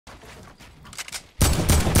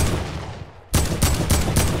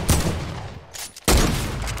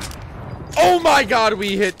Oh my God,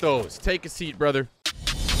 we hit those. Take a seat, brother.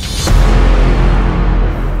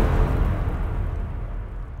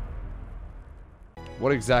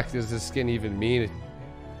 What exactly does this skin even mean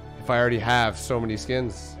if I already have so many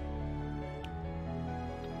skins?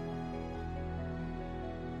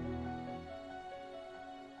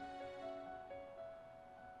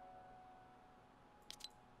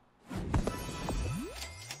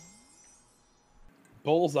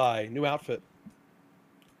 Bullseye, new outfit.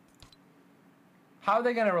 How are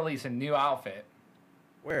they gonna release a new outfit?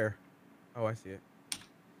 Where? Oh, I see it.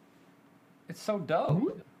 It's so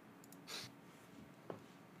dope.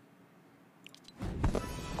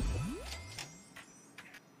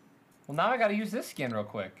 Well, now I gotta use this skin real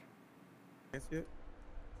quick. I see it.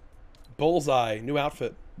 Bullseye, new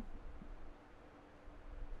outfit.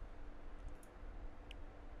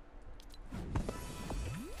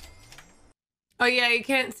 Oh yeah, you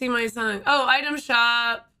can't see my song. Oh, item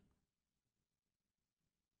shop.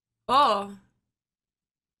 Oh.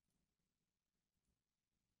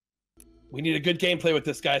 We need a good gameplay with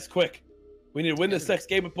this, guys. Quick. We need to win this next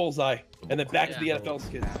game with Bullseye, and then back to the NFL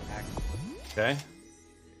skin. Okay.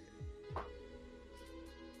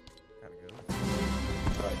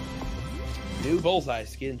 New Bullseye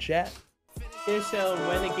skin, chat. This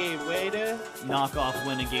Renegade Wader. Knock off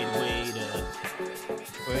Renegade Wader.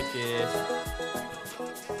 Purchase.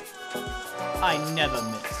 I never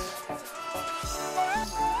miss.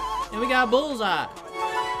 And we got Bullseye.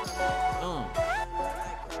 Oh.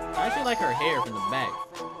 I actually like her hair from the back.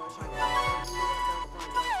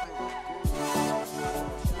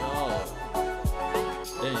 Oh.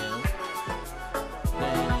 Damn.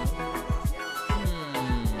 Damn.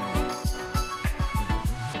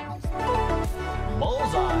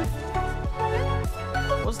 Bullseye.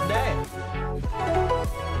 What's that?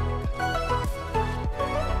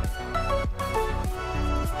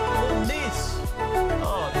 What's this?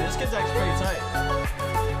 Oh, dude, this kid's actually pretty tight.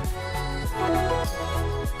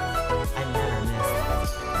 I never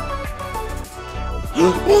missed.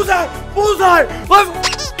 Bullseye! Bullseye!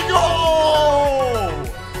 Let's go!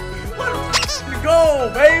 Let's go,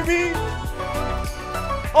 baby!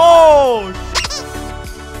 Oh,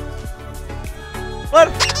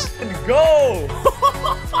 let's go!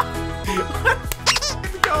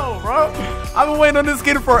 Let's go, bro! I've been waiting on this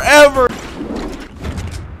kid forever.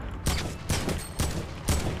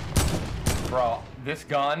 Bro, this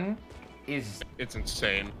gun is... It's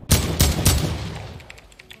insane.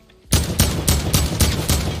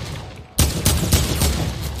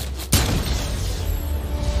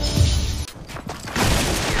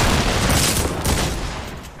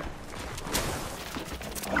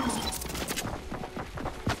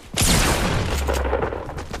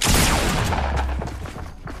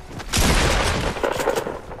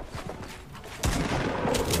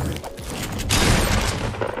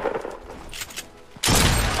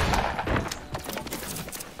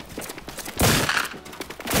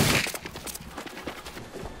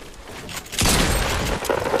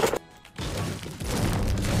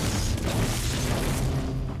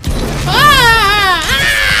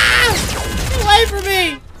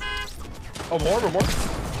 Oh, more.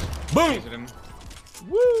 Boom!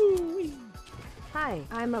 Woo! Hi,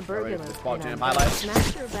 I'm a burglar. Jam And I'm gonna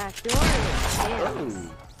smash your back door. Oh.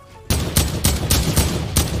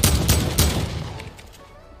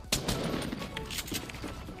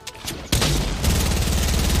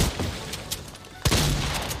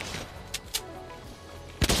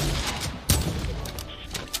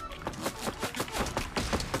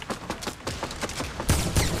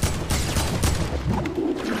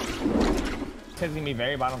 Kid's gonna be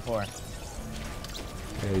very bottom floor.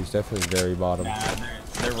 Yeah, he's definitely very bottom. Nah,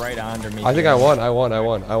 they're right under me. I think I won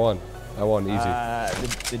easy.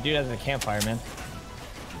 The dude has a campfire, man.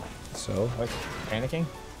 So? What? Panicking?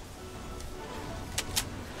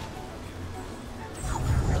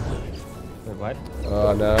 Wait, what?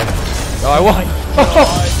 No. Oh, I won!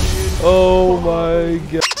 Oh my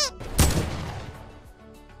god.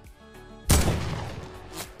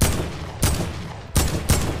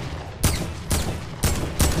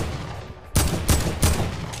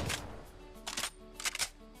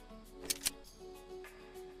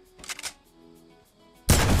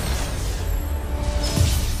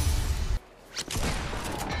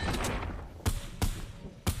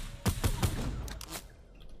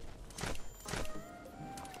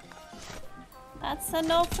 That's a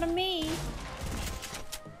no from me.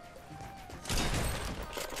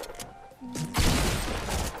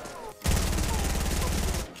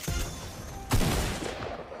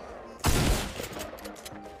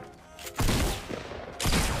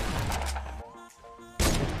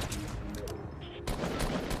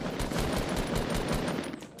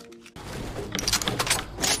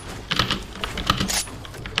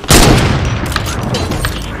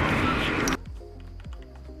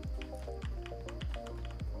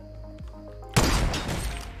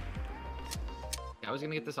 was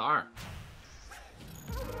gonna get this R.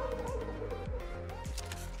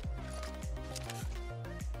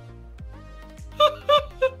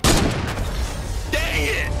 Dang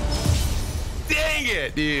it! Dang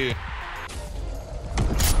it, dude.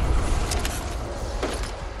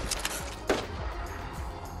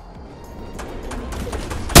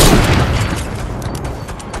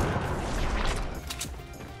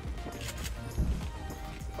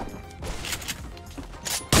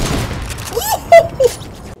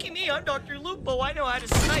 Look at me, I'm Dr. Lupo. I know how to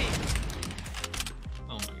snipe.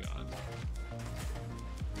 Oh my god.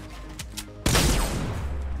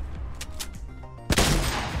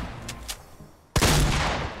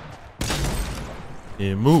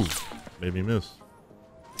 It moved. Made me miss.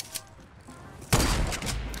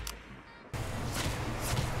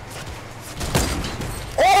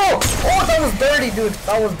 Oh! Oh, that was dirty, dude.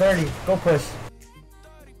 That was dirty. Go push.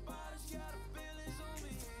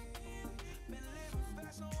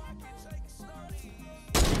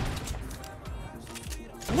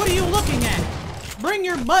 What are you looking at? Bring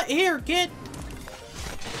your butt here, kid.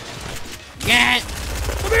 Get.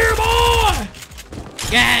 Come here, boy.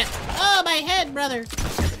 Get. Oh, my head, brother.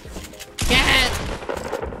 Get.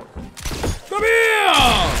 Come here.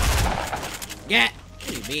 Get. What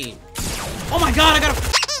do you mean? Oh my god, I got a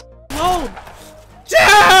load.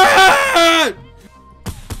 Jet!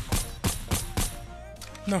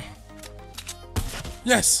 No.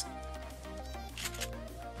 Yes.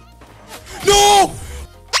 No!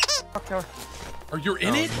 Are you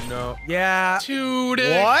in it? No. Yeah. Dude.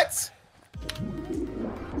 What?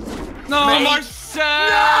 No, Mate. Marcel!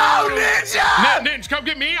 No, Ninja! Ninja, come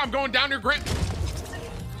get me. I'm going down your grant.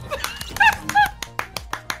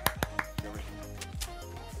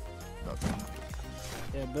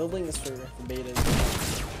 Yeah, building is for beta.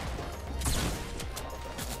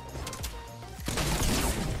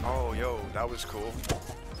 Oh, yo, that was cool.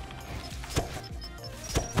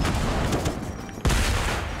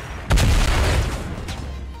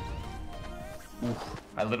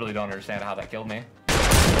 I literally don't understand how that killed me.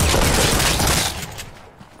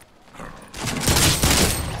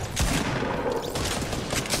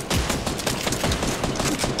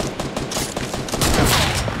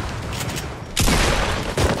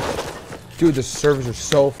 Dude, the servers are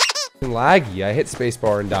so laggy. I hit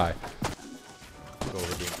spacebar and die.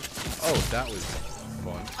 Oh, that was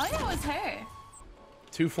fun. Oh yeah, it was her.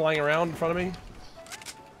 Two flying around in front of me.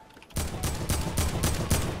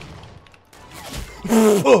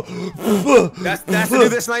 That's the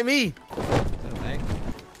dude that sniped me.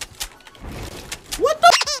 What the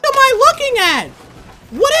am I looking at?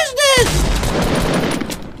 What is this?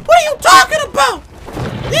 What are you talking about?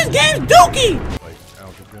 This game's dookie. Like, I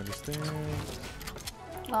don't think you understand.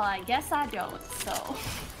 Well, I guess I don't, so.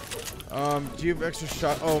 Do you have extra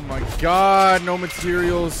shot? Oh my god, no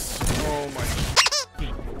materials. Oh my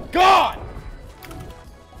god!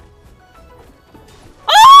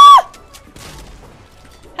 Ah!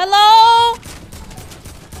 Hello?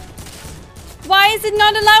 Why is it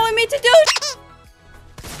not allowing me to do?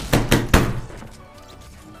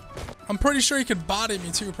 I'm pretty sure he could body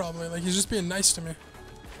me too, probably. Like, he's just being nice to me.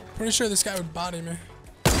 Pretty sure this guy would body me.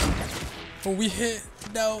 Oh, we hit.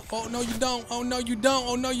 No. Oh, no, you don't. Oh, no, you don't.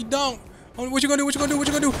 Oh, no, you don't. Oh, what you gonna do? What you gonna do? What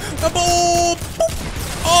you gonna do? Oh,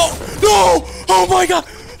 oh no! Oh, my God.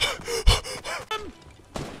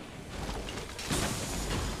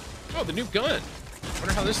 Oh, the new gun.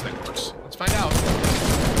 Wonder how this thing works. Let's find out.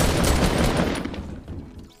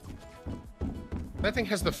 That thing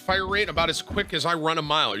has the fire rate about as quick as I run a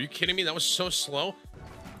mile. Are you kidding me? That was so slow.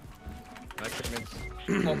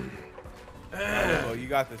 Oh, you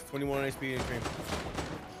got this. 21 HP and cream.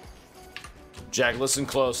 Jack, listen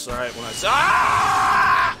close. All right, when I say,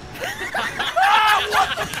 ah!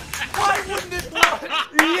 Why wouldn't it work?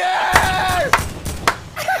 Yes!